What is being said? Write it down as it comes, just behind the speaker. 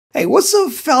Hey, what's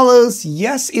up, fellas?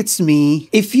 Yes, it's me.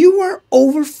 If you are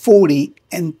over 40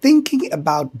 and thinking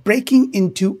about breaking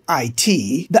into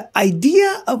IT, the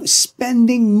idea of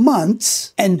spending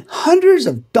months and hundreds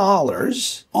of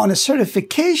dollars on a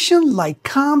certification like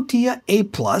CompTIA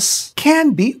A+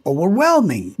 can be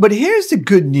overwhelming. But here's the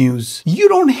good news. You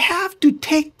don't have to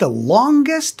take the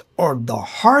longest or the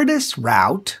hardest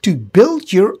route to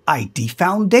build your IT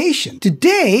foundation.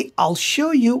 Today, I'll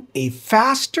show you a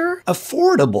faster,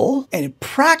 affordable, and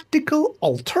practical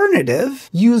alternative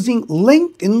using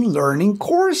LinkedIn Learning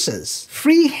courses,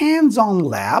 free hands-on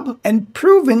lab, and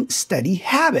proven study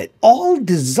habit, all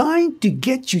designed to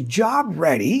get you job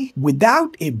ready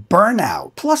without a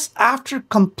burnout. Plus, after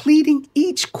completing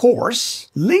each course,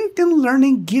 LinkedIn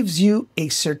Learning gives you a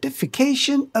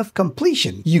certification of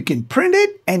completion. You can print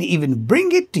it and even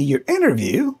bring it to your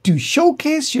interview to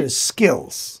showcase your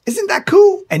skills. Isn't that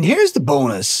cool? And here's the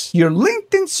bonus. Your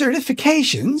LinkedIn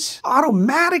certifications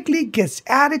automatically gets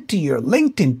added to your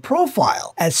LinkedIn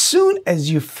profile as soon as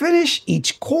you finish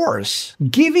each course,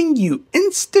 giving you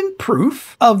instant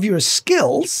proof of your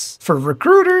skills for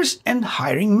recruiters and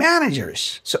hiring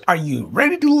managers. So are you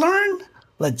ready to learn?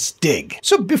 Let's dig.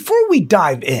 So before we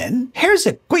dive in, here's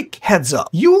a quick heads up.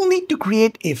 You will need to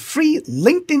create a free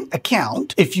LinkedIn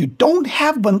account if you don't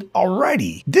have one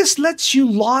already. This lets you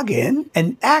log in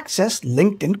and access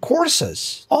LinkedIn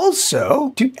courses.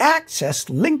 Also, to access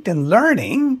LinkedIn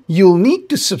Learning, you'll need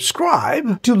to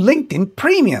subscribe to LinkedIn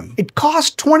Premium. It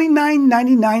costs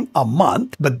 $29.99 a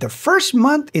month, but the first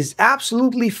month is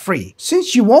absolutely free.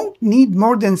 Since you won't need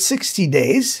more than 60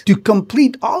 days to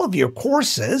complete all of your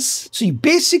courses, so you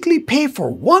basically pay for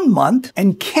 1 month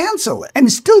and cancel it and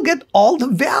still get all the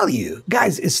value.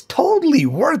 Guys, it's totally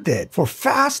worth it for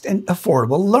fast and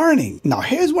affordable learning. Now,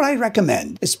 here's what I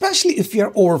recommend, especially if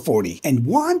you're over 40 and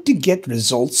want to get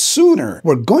results sooner.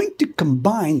 We're going to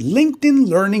combine LinkedIn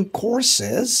Learning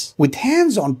courses with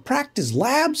hands-on practice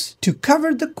labs to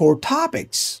cover the core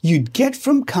topics you'd get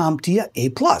from CompTIA A+,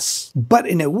 but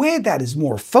in a way that is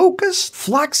more focused,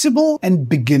 flexible, and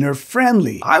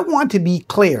beginner-friendly. I want to be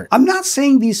clear. I'm not saying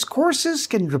these courses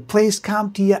can replace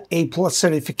CompTIA A+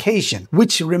 certification,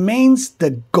 which remains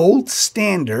the gold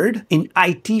standard in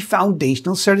IT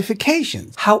foundational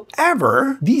certifications.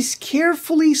 However, these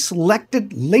carefully selected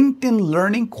LinkedIn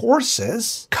Learning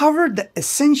courses cover the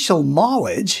essential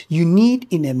knowledge you need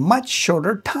in a much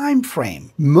shorter time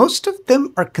frame. Most of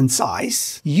them are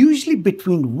concise, usually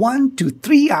between 1 to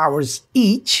 3 hours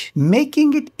each,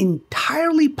 making it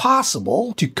entirely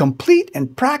possible to complete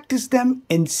and practice them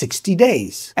in 60 days.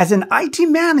 As an IT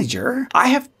manager, I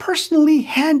have personally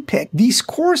handpicked these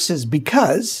courses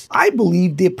because I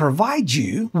believe they provide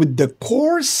you with the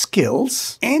core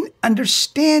skills and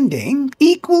understanding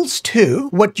equals to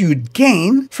what you'd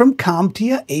gain from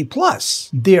CompTIA A+.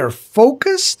 They are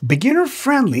focused,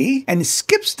 beginner-friendly, and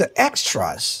skips the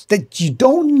extras that you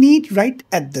don't need right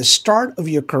at the start of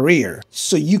your career,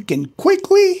 so you can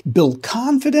quickly build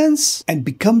confidence and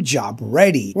become job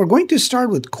ready. We're going to start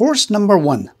with course number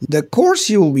 1. The course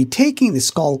you will be taking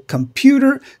is called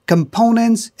Computer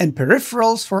Components and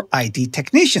Peripherals for IT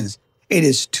Technicians. It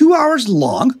is 2 hours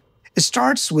long. It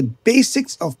starts with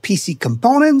basics of PC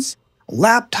components,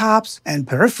 laptops, and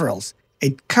peripherals.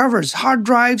 It covers hard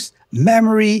drives,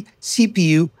 memory,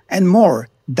 CPU, and more.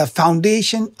 The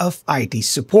foundation of IT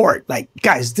support. Like,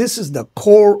 guys, this is the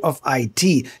core of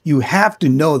IT. You have to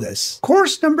know this.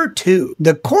 Course number 2.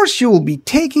 The course you will be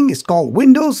taking is called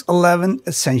Windows 11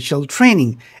 Essential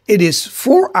Training. It is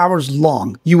 4 hours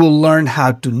long. You will learn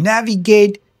how to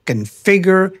navigate,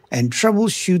 configure, and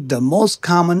troubleshoot the most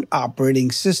common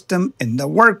operating system in the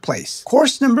workplace.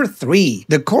 Course number 3.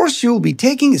 The course you will be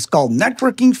taking is called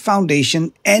Networking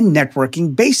Foundation and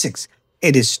Networking Basics.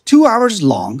 It is 2 hours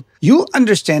long. You'll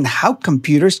understand how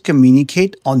computers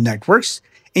communicate on networks,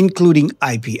 including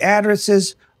IP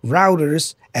addresses,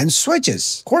 routers, and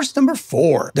switches. Course number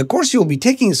 4. The course you'll be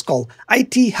taking is called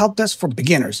IT Help Desk for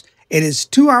Beginners. It is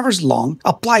 2 hours long.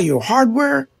 Apply your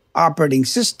hardware, operating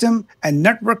system, and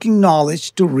networking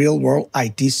knowledge to real-world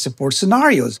IT support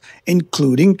scenarios,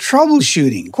 including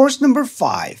troubleshooting. Course number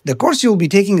 5. The course you'll be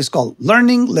taking is called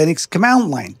Learning Linux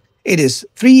Command Line. It is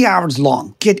 3 hours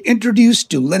long. Get introduced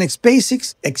to Linux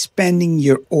basics, expanding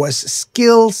your OS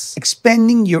skills,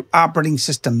 expanding your operating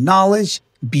system knowledge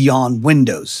beyond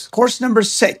Windows. Course number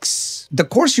 6. The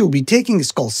course you'll be taking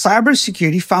is called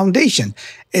Cybersecurity Foundation.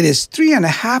 It is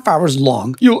 3.5 hours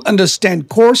long. You'll understand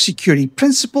core security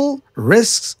principles,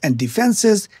 risks, and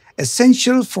defenses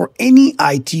essential for any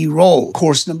IT role.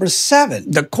 Course number 7.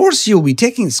 The course you'll be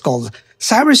taking is called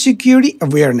Cybersecurity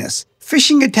Awareness.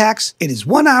 Phishing attacks, it is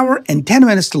 1 hour and 10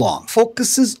 minutes long.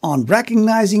 Focuses on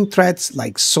recognizing threats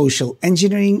like social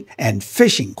engineering and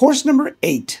phishing. Course number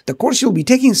 8. The course you'll be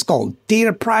taking is called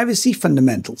Data Privacy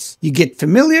Fundamentals. You get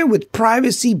familiar with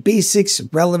privacy basics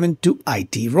relevant to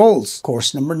IT roles.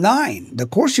 Course number 9. The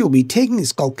course you'll be taking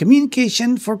is called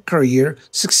Communication for Career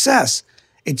Success.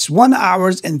 It's 1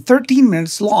 hour and 13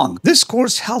 minutes long. This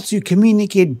course helps you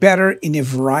communicate better in a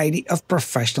variety of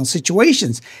professional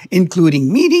situations,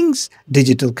 including meetings,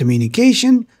 digital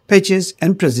communication, pitches,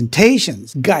 and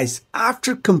presentations. Guys,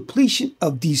 after completion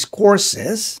of these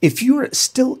courses, if you're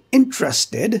still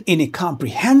interested in a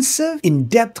comprehensive,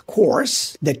 in-depth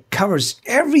course that covers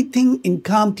everything in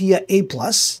CompTIA A+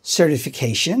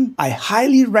 certification, I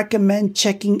highly recommend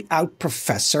checking out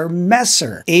Professor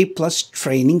Messer A+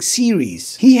 training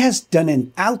series. He has done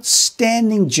an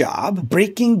outstanding job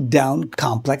breaking down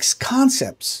complex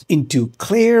concepts into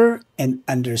clear and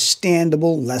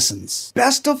understandable lessons.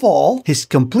 Best of all, his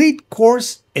complete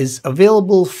course is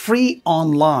available free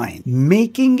online,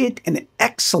 making it an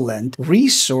excellent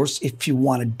resource if you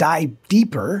want to dive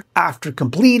deeper after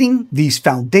completing these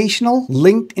foundational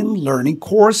LinkedIn learning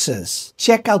courses.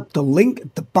 Check out the link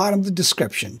at the bottom of the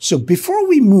description. So before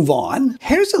we move on,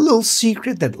 here's a little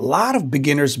secret that a lot of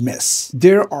beginners miss.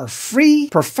 There are free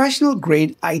professional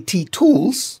grade IT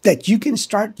tools that you can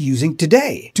start using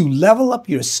today to level up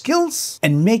your skills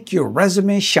and make your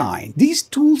resume shine. These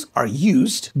tools are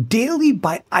used daily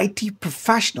by IT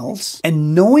professionals,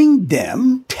 and knowing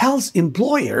them tells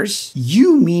employers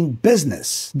you mean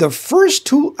business. The first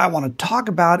tool I want to talk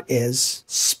about is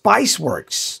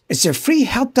Spiceworks. It's a free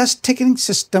help desk ticketing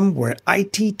system where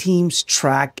IT teams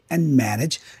track and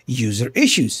manage user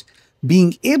issues.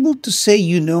 Being able to say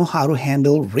you know how to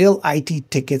handle real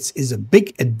IT tickets is a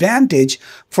big advantage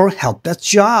for help desk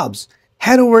jobs.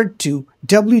 Head over to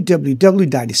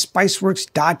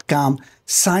www.spiceworks.com,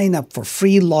 sign up for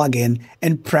free login,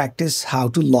 and practice how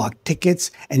to log tickets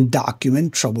and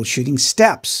document troubleshooting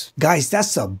steps. Guys,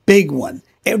 that's a big one.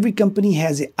 Every company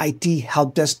has an IT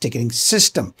help desk ticketing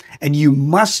system, and you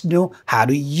must know how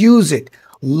to use it.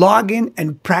 Log in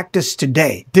and practice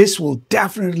today. This will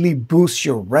definitely boost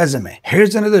your resume.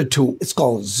 Here's another tool. It's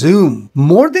called Zoom.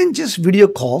 More than just video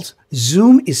calls,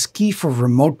 Zoom is key for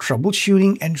remote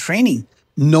troubleshooting and training.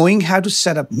 Knowing how to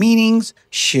set up meetings,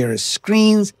 share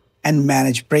screens, and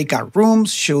manage breakout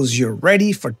rooms shows you're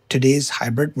ready for today's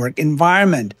hybrid work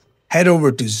environment. Head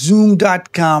over to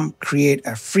zoom.com, create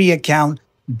a free account,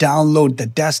 download the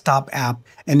desktop app,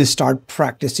 and start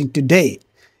practicing today.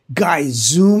 Guys,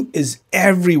 Zoom is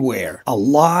everywhere. A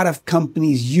lot of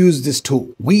companies use this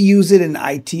tool. We use it in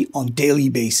IT on a daily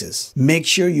basis. Make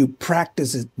sure you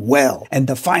practice it well. And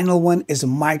the final one is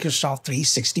Microsoft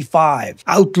 365.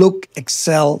 Outlook,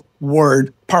 Excel,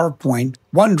 Word, PowerPoint,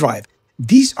 OneDrive.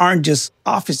 These aren't just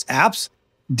Office apps.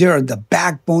 They're the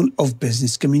backbone of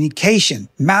business communication.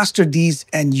 Master these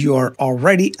and you're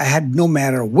already ahead no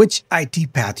matter which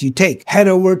IT path you take. Head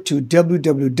over to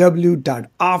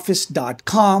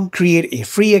www.office.com, create a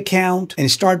free account,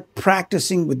 and start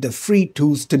practicing with the free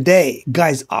tools today.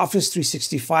 Guys, Office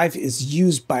 365 is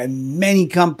used by many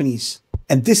companies,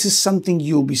 and this is something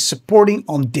you'll be supporting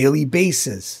on a daily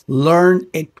basis. Learn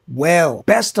it well.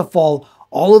 Best of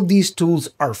all of these tools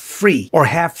are free or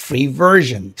have free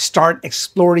version. Start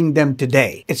exploring them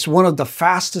today. It's one of the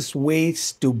fastest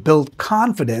ways to build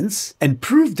confidence and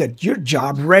prove that you're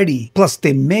job ready. Plus,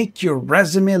 they make your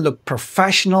resume look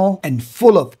professional and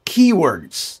full of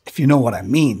keywords, if you know what I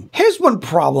mean. Here's one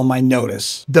problem I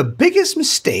notice. The biggest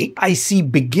mistake I see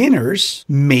beginners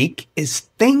make is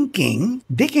thinking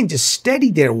they can just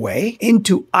study their way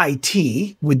into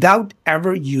IT without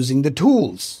ever using the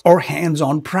tools or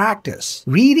hands-on practice.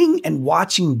 Reading and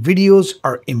watching videos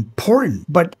are important,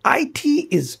 but IT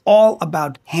is all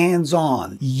about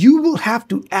hands-on. You will have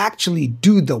to actually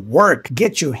do the work,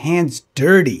 get your hands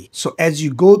dirty. So as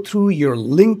you go through your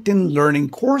LinkedIn learning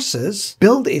courses,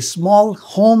 build a small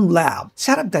home lab.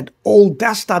 Set up that old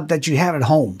desktop that you have at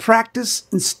home. Practice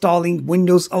installing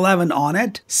Windows 11 on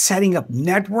it, setting up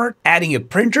network, adding a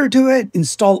printer to it,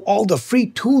 install all the free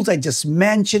tools I just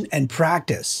mentioned, and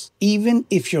practice. Even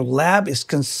if your lab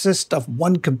consists of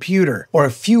one computer or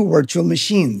a few virtual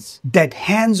machines, that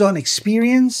hands-on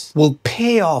experience will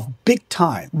pay off big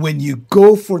time when you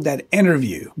go for that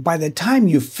interview. By the time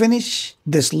you finish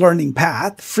this learning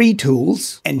path, free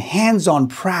tools, and hands-on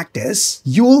practice,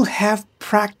 you you'll have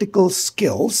practical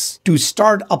skills to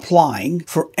start applying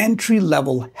for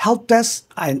entry-level help desk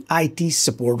and IT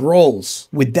support roles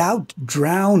without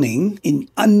drowning in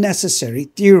unnecessary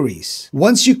theories.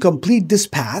 Once you complete this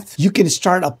path, you can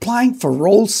start applying for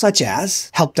roles such as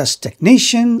help desk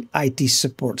technician, IT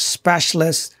support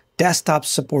specialist, desktop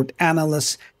support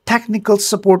analyst, technical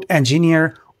support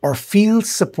engineer, or field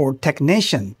support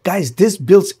technician. Guys, this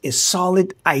builds a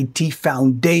solid IT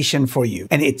foundation for you,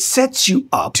 and it sets you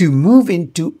up to move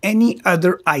into any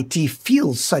other IT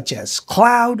fields such as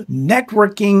cloud,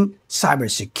 networking,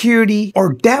 cybersecurity,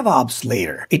 or DevOps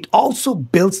later. It also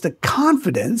builds the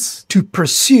confidence to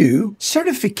pursue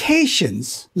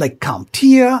certifications like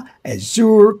CompTIA,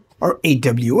 Azure, or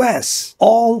AWS,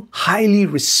 all highly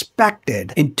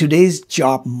respected in today's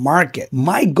job market.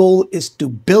 My goal is to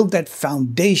build that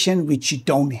foundation which you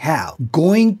don't have.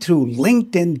 Going through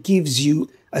LinkedIn gives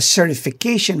you a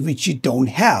certification which you don't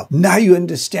have. Now you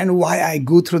understand why I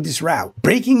go through this route.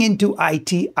 Breaking into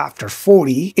IT after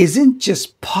 40 isn't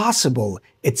just possible,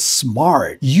 it's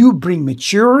smart. You bring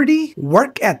maturity,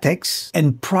 work ethics,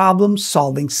 and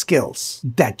problem-solving skills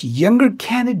that younger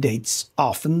candidates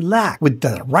often lack. With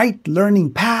the right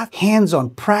learning path,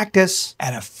 hands-on practice,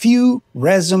 and a few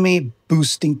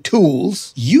resume-boosting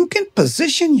tools, you can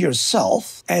position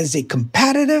yourself as a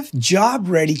competitive,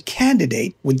 job-ready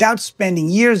candidate without spending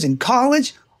years in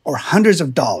college or hundreds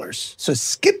of dollars. So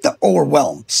skip the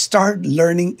overwhelm, start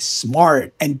learning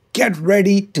smart, and get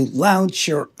ready to launch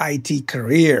your IT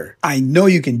career. I know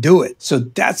you can do it. So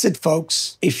that's it,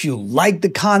 folks. If you like the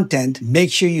content,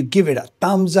 make sure you give it a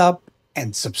thumbs up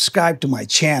and subscribe to my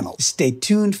channel. Stay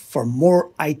tuned for more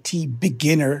IT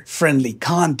beginner-friendly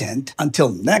content. Until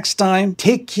next time,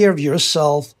 take care of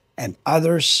yourself and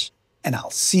others, and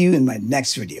I'll see you in my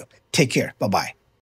next video. Take care. Bye-bye.